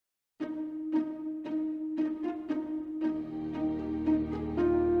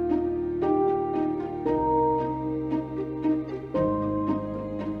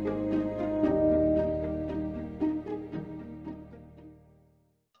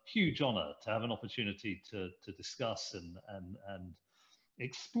huge honor to have an opportunity to discuss and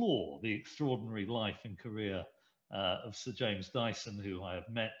explore the extraordinary life and career of Sir James Dyson, who I have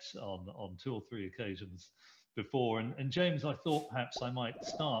met on 2 or 3 occasions before. And James, I thought perhaps I might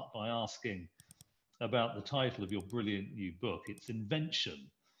start by asking about the title of your brilliant new book. It's Invention.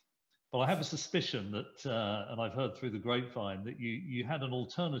 But I have a suspicion that, and I've heard through the grapevine, that you had an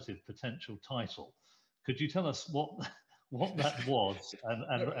alternative potential title. Could you tell us what that was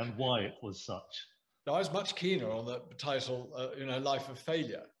and why it was such? I was much keener on the title, Life of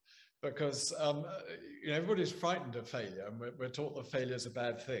Failure, because everybody's frightened of failure, and we're taught that failure is a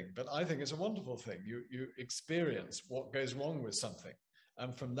bad thing. But I think it's a wonderful thing. You experience what goes wrong with something,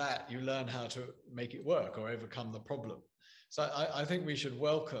 and from that you learn how to make it work or overcome the problem. So I think we should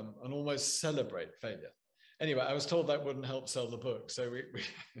welcome and almost celebrate failure. Anyway, I was told that wouldn't help sell the book, so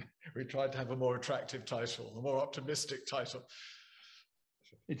we tried to have a more attractive title, a more optimistic title.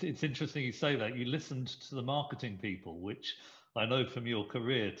 It's interesting you say that. You listened to the marketing people, which I know from your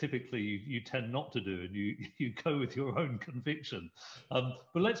career, typically you tend not to do, and you go with your own conviction. But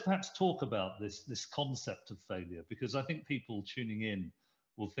let's perhaps talk about this concept of failure, because I think people tuning in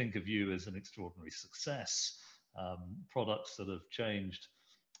will think of you as an extraordinary success, products that have changed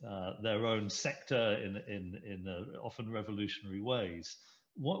their own sector in often revolutionary ways.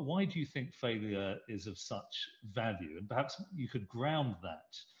 Why do you think failure is of such value? And perhaps you could ground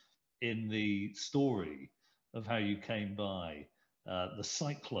that in the story of how you came by the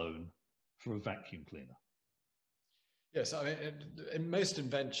cyclone for a vacuum cleaner. Yes, I mean, in most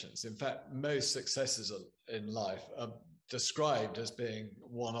inventions, in fact, most successes in life are described as being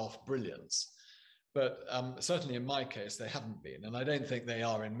one-off brilliance. But certainly in my case, they haven't been. And I don't think they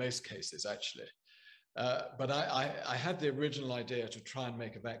are in most cases, actually. But I had the original idea to try and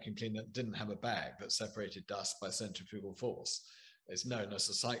make a vacuum cleaner that didn't have a bag that separated dust by centrifugal force. It's known as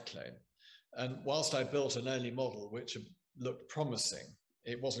a cyclone. And whilst I built an early model which looked promising,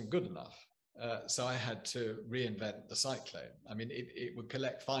 it wasn't good enough. So I had to reinvent the cyclone. I mean, it would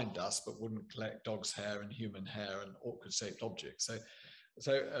collect fine dust, but wouldn't collect dog's hair and human hair and awkward shaped objects.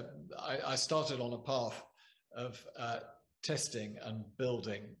 So I started on a path of testing and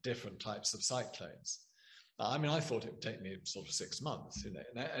building different types of cyclones. I mean, I thought it would take me sort of 6 months, you know,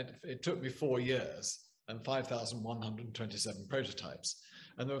 and it took me 4 years and 5,127 prototypes.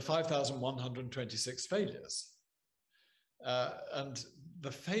 And there were 5,126 failures. And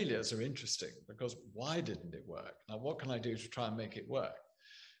the failures are interesting because why didn't it work? Now, what can I do to try and make it work?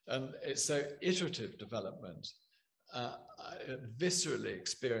 And it's so iterative development, viscerally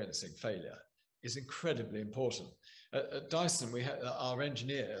experiencing failure is incredibly important. At Dyson, we have our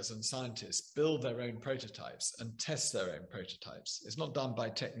engineers and scientists build their own prototypes and test their own prototypes. It's not done by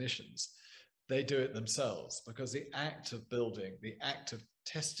technicians. They do it themselves because the act of building, the act of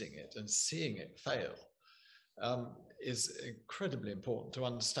testing it and seeing it fail is incredibly important to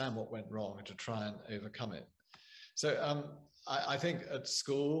understand what went wrong and to try and overcome it. So I think at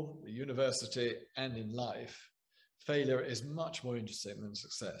school, the university, and in life, failure is much more interesting than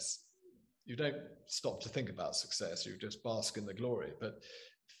success. You don't stop to think about success, you just bask in the glory, but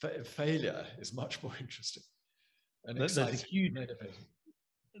failure is much more interesting and exciting. There's a huge,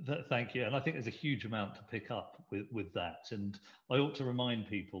 thank you. And I think there's a huge amount to pick up with that. And I ought to remind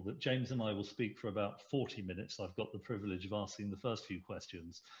people that James and I will speak for about 40 minutes. I've got the privilege of asking the first few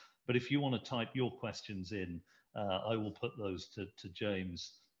questions. But if you want to type your questions in, I will put those to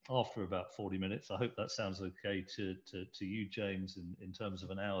James after about 40 minutes. I hope that sounds okay to you, James, in terms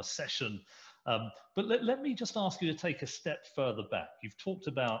of an hour session. But let me just ask you to take a step further back. You've talked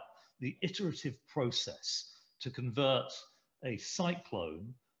about the iterative process to convert a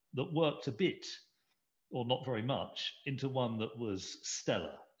cyclone that worked a bit, or not very much, into one that was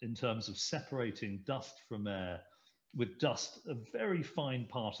stellar in terms of separating dust from air with dust of very fine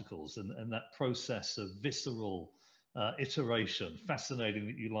particles, and that process of visceral iteration. Fascinating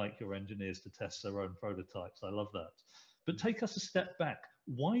that you like your engineers to test their own prototypes. I love that. But take us a step back.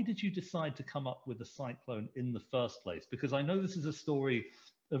 Why did you decide to come up with a cyclone in the first place? Because I know this is a story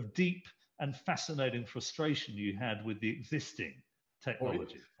of deep and fascinating frustration you had with the existing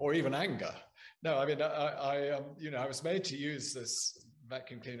technology. Or even anger. No, I mean, I was made to use this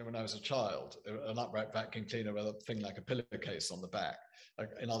vacuum cleaner when I was a child, an upright vacuum cleaner with a thing like a pillowcase on the back.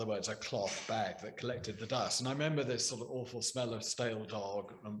 In other words, a cloth bag that collected the dust. And I remember this sort of awful smell of stale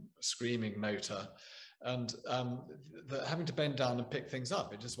dog and screaming motor and having to bend down and pick things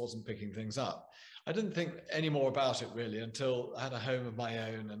up. It just wasn't picking things up. I didn't think any more about it really until I had a home of my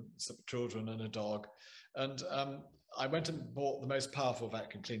own and some children and a dog. And I went and bought the most powerful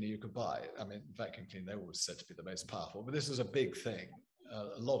vacuum cleaner you could buy. I mean, vacuum cleaner, they're always said to be the most powerful, but this was a big thing.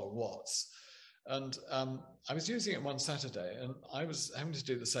 a lot of watts. And I was using it one Saturday, and I was having to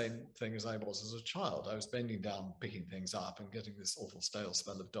do the same thing as I was as a child. I was bending down, picking things up, and getting this awful stale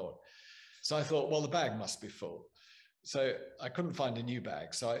smell of dog. So I thought, well, the bag must be full. So I couldn't find a new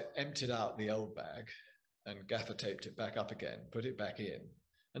bag. So I emptied out the old bag and gaffer taped it back up again, put it back in,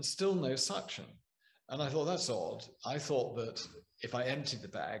 and still no suction. And I thought, that's odd. I thought that if I emptied the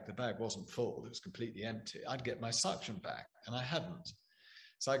bag wasn't full, it was completely empty, I'd get my suction back, and I hadn't.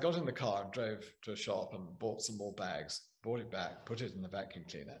 So I got in the car and drove to a shop and bought some more bags, brought it back, put it in the vacuum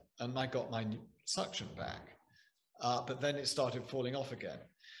cleaner, and I got my suction back. But then it started falling off again.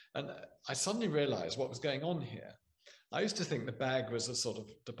 And I suddenly realized what was going on here. I used to think the bag was a sort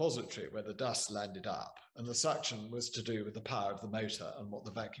of depository where the dust landed up, and the suction was to do with the power of the motor and what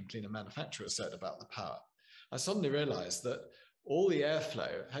the vacuum cleaner manufacturer said about the power. I suddenly realized that all the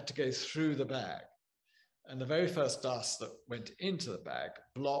airflow had to go through the bag. And the very first dust that went into the bag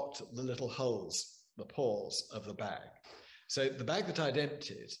blocked the little holes, the pores of the bag. So the bag that I'd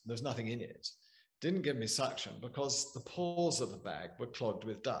emptied, there's nothing in it, didn't give me suction because the pores of the bag were clogged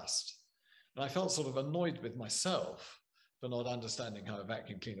with dust. And I felt sort of annoyed with myself for not understanding how a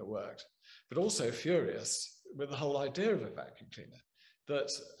vacuum cleaner worked, but also furious with the whole idea of a vacuum cleaner,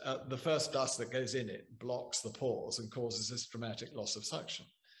 that the first dust that goes in it blocks the pores and causes this dramatic loss of suction.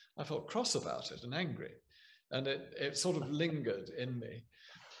 I felt cross about it and angry. And it sort of lingered in me.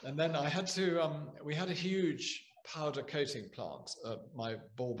 And then I had to, we had a huge powder coating plant at my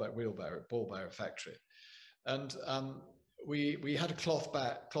ball bearer factory. And we had a cloth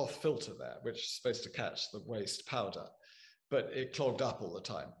filter there, which is supposed to catch the waste powder, but it clogged up all the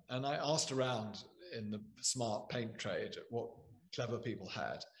time. And I asked around in the smart paint trade what clever people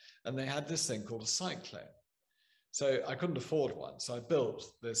had, and they had this thing called a cyclone. So I couldn't afford one. So I built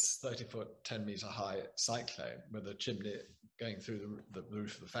this 30-foot, 10-meter high cyclone with a chimney going through the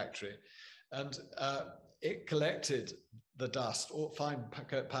roof of the factory. And it collected the dust, or fine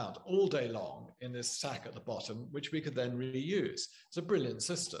pound, all day long in this sack at the bottom, which we could then reuse. It's a brilliant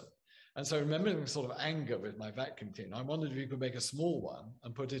system. And so remembering sort of anger with my vacuum cleaner, I wondered if you could make a small one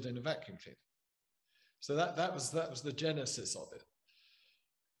and put it in a vacuum cleaner. So that was the genesis of it.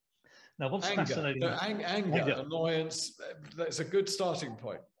 Now, what's anger. fascinating? Anger, annoyance, that's a good starting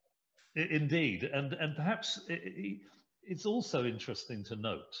point. Indeed. And perhaps it's also interesting to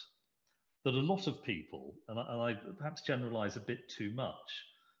note that a lot of people, and I perhaps generalize a bit too much,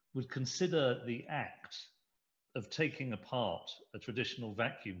 would consider the act of taking apart a traditional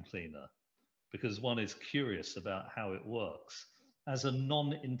vacuum cleaner, because one is curious about how it works, as a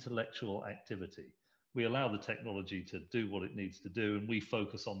non-intellectual activity. We allow the technology to do what it needs to do, and we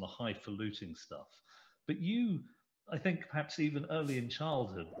focus on the highfalutin stuff. But you, I think perhaps even early in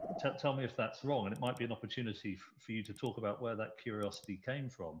childhood, tell me if that's wrong, and it might be an opportunity for you to talk about where that curiosity came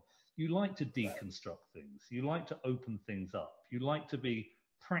from. You like to deconstruct things. You like to open things up. You like to be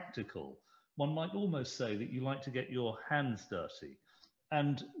practical. One might almost say that you like to get your hands dirty.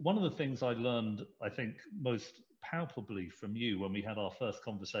 And one of the things I learned, I think, most palpably from you when we had our first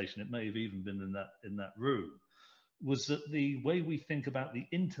conversation, it may have even been in that room, was that the way we think about the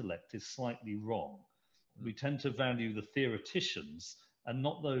intellect is slightly wrong. We tend to value the theoreticians and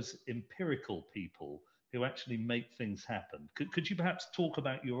not those empirical people who actually make things happen. Could you perhaps talk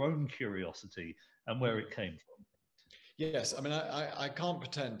about your own curiosity and where it came from? Yes, I mean, I can't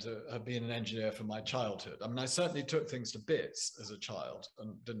pretend to have been an engineer from my childhood. I mean, I certainly took things to bits as a child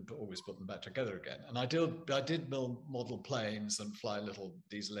and didn't always put them back together again. And I did model planes and fly little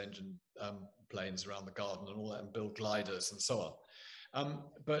diesel engine planes around the garden and all that, and build gliders and so on.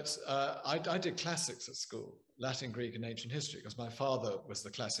 But I did classics at school, Latin, Greek, and ancient history, because my father was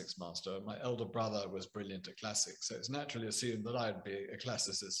the classics master. My elder brother was brilliant at classics. So it's naturally assumed that I'd be a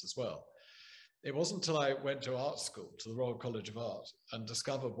classicist as well. It wasn't until I went to art school, to the Royal College of Art, and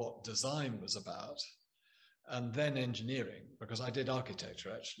discovered what design was about, and then engineering, because I did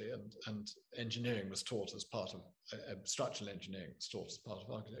architecture actually, and engineering was taught as part of, structural engineering was taught as part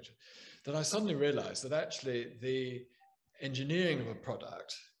of architecture, that I suddenly realized that actually the engineering of a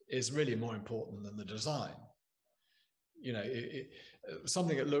product is really more important than the design. You know,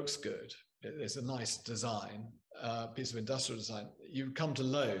 something that looks good, it's a nice design, piece of industrial design, you come to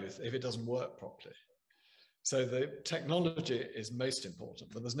loathe if it doesn't work properly. So the technology is most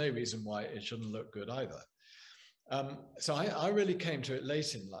important, but there's no reason why it shouldn't look good either. So I really came to it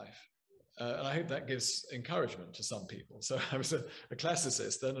late in life, and I hope that gives encouragement to some people. So I was a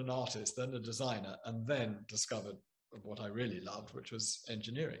classicist, then an artist, then a designer, and then discovered what I really loved, which was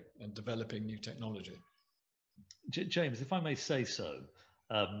engineering and developing new technology. James, if I may say so,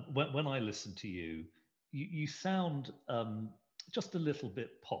 when I listen to you, you sound just a little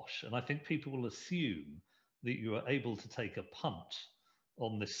bit posh. And I think people will assume that you are able to take a punt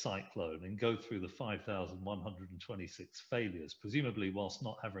on this cyclone and go through the 5,126 failures, presumably whilst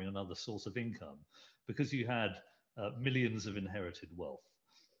not having another source of income, because you had millions of inherited wealth.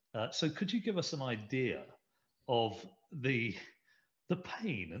 So could you give us an idea of the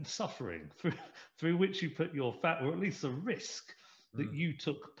pain and suffering through which you put your or at least the risk that you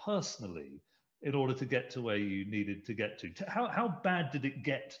took personally in order to get to where you needed to get to? How bad did it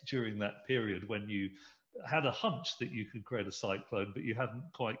get during that period when you had a hunch that you could create a cyclone, but you hadn't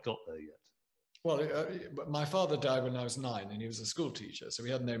quite got there yet? Well, my father died when I was 9, and he was a school teacher, so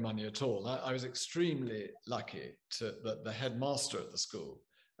we had no money at all. I was extremely lucky that the headmaster at the school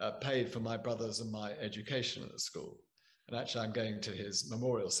paid for my brothers and my education at the school. And actually, I'm going to his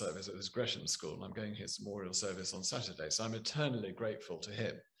memorial service at his Gresham School, and I'm going to his memorial service on Saturday. So I'm eternally grateful to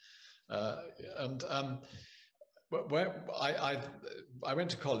him. Where I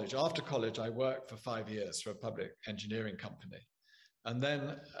went to college. After college, I worked for 5 years for a public engineering company, and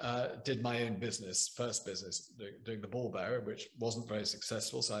then did my own business, first business, doing the ball bearer, which wasn't very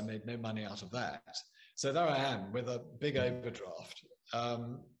successful, so I made no money out of that. So there I am with a big overdraft,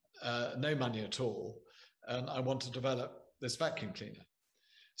 no money at all, and I want to develop this vacuum cleaner.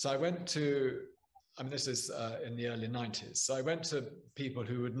 So I went to, this is in the early 90s, so I went to people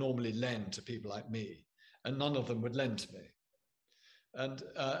who would normally lend to people like me, and none of them would lend to me. And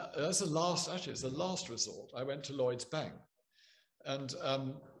it's the last resort. I went to Lloyd's Bank and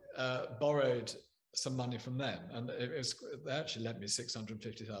borrowed some money from them. And they actually lent me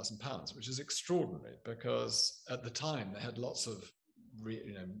 £650,000, which is extraordinary because at the time they had lots of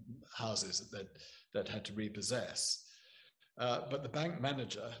houses that had to repossess. But the bank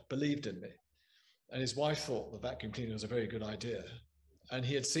manager believed in me, and his wife thought the vacuum cleaner was a very good idea. And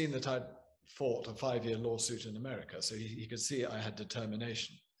he had seen that I'd fought a 5-year lawsuit in America, so he could see I had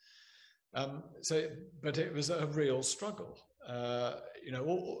determination. But it was a real struggle. I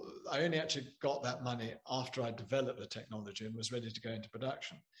only actually got that money after I developed the technology and was ready to go into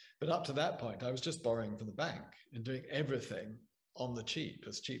production. But up to that point, I was just borrowing from the bank and doing everything on the cheap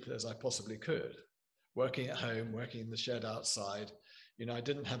as I possibly could. Working at home, working in the shed outside. I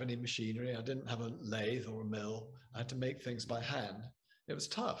didn't have any machinery. I didn't have a lathe or a mill. I had to make things by hand. It was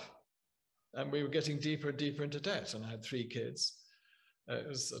tough. And we were getting deeper and deeper into debt, and I had 3 kids. It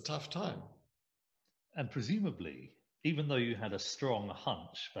was a tough time. And presumably, even though you had a strong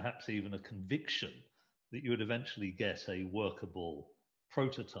hunch, perhaps even a conviction that you would eventually get a workable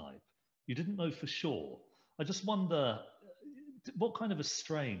prototype, you didn't know for sure. I just wonder, what kind of a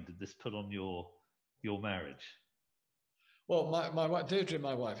strain did this put on your marriage? Well, my wife, Deirdre,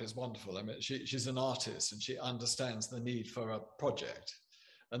 my wife, is wonderful. She's an artist, and she understands the need for a project.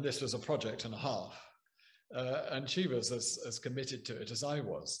 And this was a project and a half. And she was as committed to it as I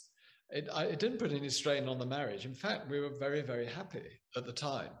was. It didn't put any strain on the marriage. In fact, we were very, very happy at the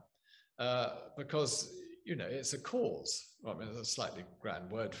time because, it's a cause. Well, there's a slightly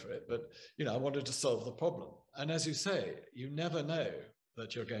grand word for it, but, I wanted to solve the problem. And as you say, you never know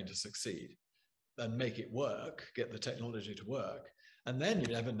that you're going to succeed and make it work, get the technology to work. And then you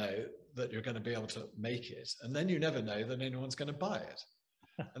never know that you're going to be able to make it. And then you never know that anyone's going to buy it.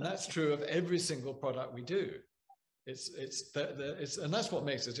 And that's true of every single product we do. And that's what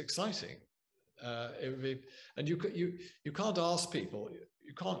makes it exciting. And you can't ask people,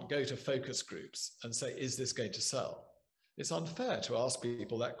 you can't go to focus groups and say, is this going to sell? It's unfair to ask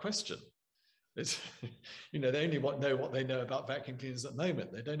people that question. They only know what they know about vacuum cleaners at the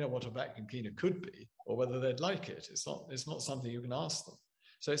moment. They don't know what a vacuum cleaner could be or whether they'd like it. It's not something you can ask them.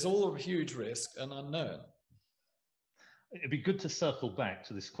 So it's all a huge risk and unknown. It'd be good to circle back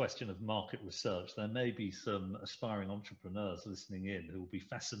to this question of market research. There may be some aspiring entrepreneurs listening in who will be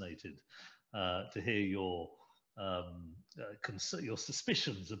fascinated to hear your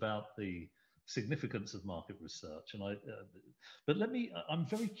suspicions about the significance of market research. And I'm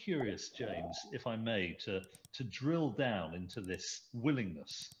very curious, James, if I may, to drill down into this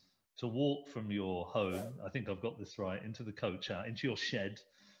willingness to walk from your home, I think I've got this right, into the coach out, into your shed,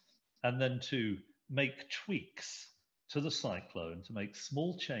 and then to make tweaks to the cyclone, to make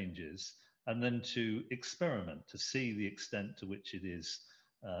small changes, and then to experiment to see the extent to which it is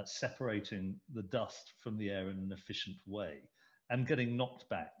separating the dust from the air in an efficient way and getting knocked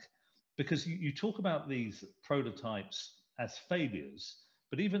back. Because you talk about these prototypes as failures,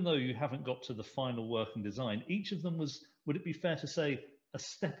 but even though you haven't got to the final working design, each of them was, would it be fair to say, a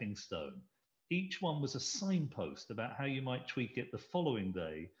stepping stone? Each one was a signpost about how you might tweak it the following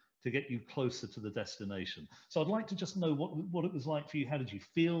day to get you closer to the destination. So I'd like to just know what it was like for you. How did you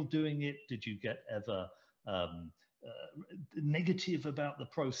feel doing it? Did you get ever negative about the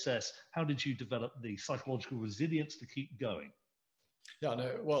process? How did you develop the psychological resilience to keep going? Yeah,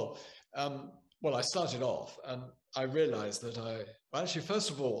 no, well, I started off and I realized that actually, first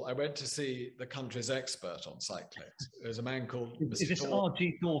of all, I went to see the country's expert on cyclones. There's a man called Is this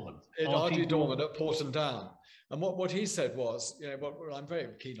R.G. Dorman? R.G. Dorman at Porton Down. And what he said was, I'm very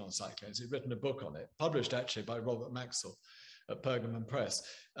keen on cyclones. He'd written a book on it, published actually by Robert Maxwell at Pergamon Press.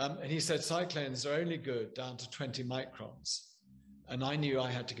 And he said cyclones are only good down to 20 microns. And I knew I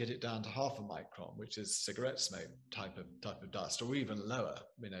had to get it down to half a micron, which is cigarette smoke type of dust, or even lower,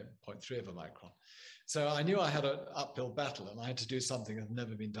 0.3 of a micron. So I knew I had an uphill battle and I had to do something that had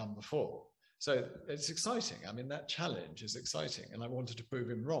never been done before. So it's exciting. I mean, that challenge is exciting. And I wanted to prove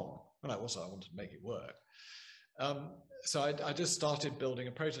him wrong. And I wanted to make it work. So I just started building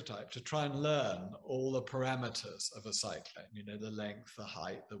a prototype to try and learn all the parameters of a cyclone, the length, the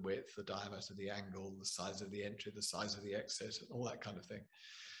height, the width, the diameter, the angle, the size of the entry, the size of the exit, all that kind of thing.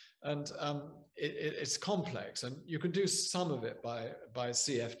 And it's complex, and you can do some of it by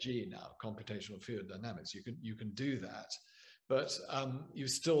CFG now, computational fluid dynamics. You can do that, but you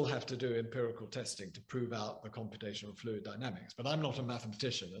still have to do empirical testing to prove out the computational fluid dynamics. But I'm not a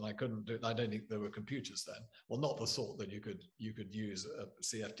mathematician, and I couldn't do. I don't think there were computers then, well, not the sort that you could use a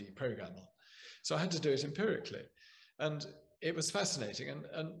CFD program on. So I had to do it empirically, and it was fascinating.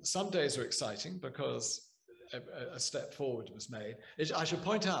 And some days were exciting because a step forward was made. I should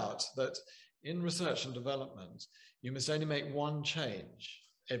point out that in research and development, you must only make one change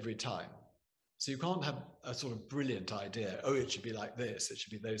every time. So you can't have a sort of brilliant idea, it should be like this, it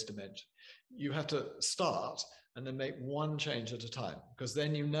should be those dimensions. You have to start and then make one change at a time, because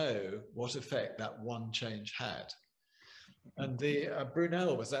then you know what effect that one change had. And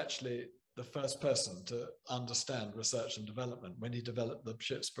Brunel was actually the first person to understand research and development when he developed the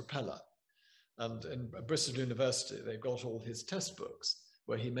ship's propeller. And in Bristol University, they've got all his test books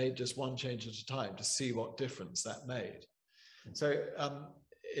where he made just one change at a time to see what difference that made. So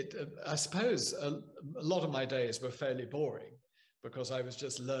I suppose a lot of my days were fairly boring because I was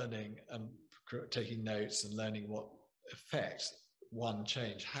just learning and taking notes and learning what effect one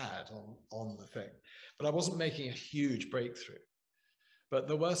change had on the thing. But I wasn't making a huge breakthrough. But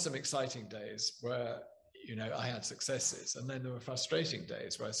there were some exciting days where I had successes, and then there were frustrating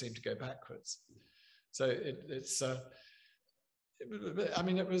days where I seemed to go backwards. So it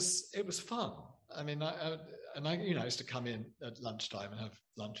was fun. I mean, I used to come in at lunchtime and have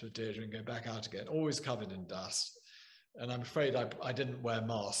lunch with Deirdre and go back out again, always covered in dust. And I'm afraid I didn't wear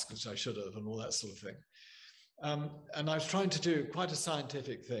masks, which I should have, and all that sort of thing. And I was trying to do quite a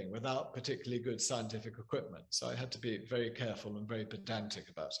scientific thing without particularly good scientific equipment. So I had to be very careful and very pedantic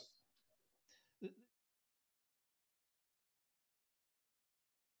about it.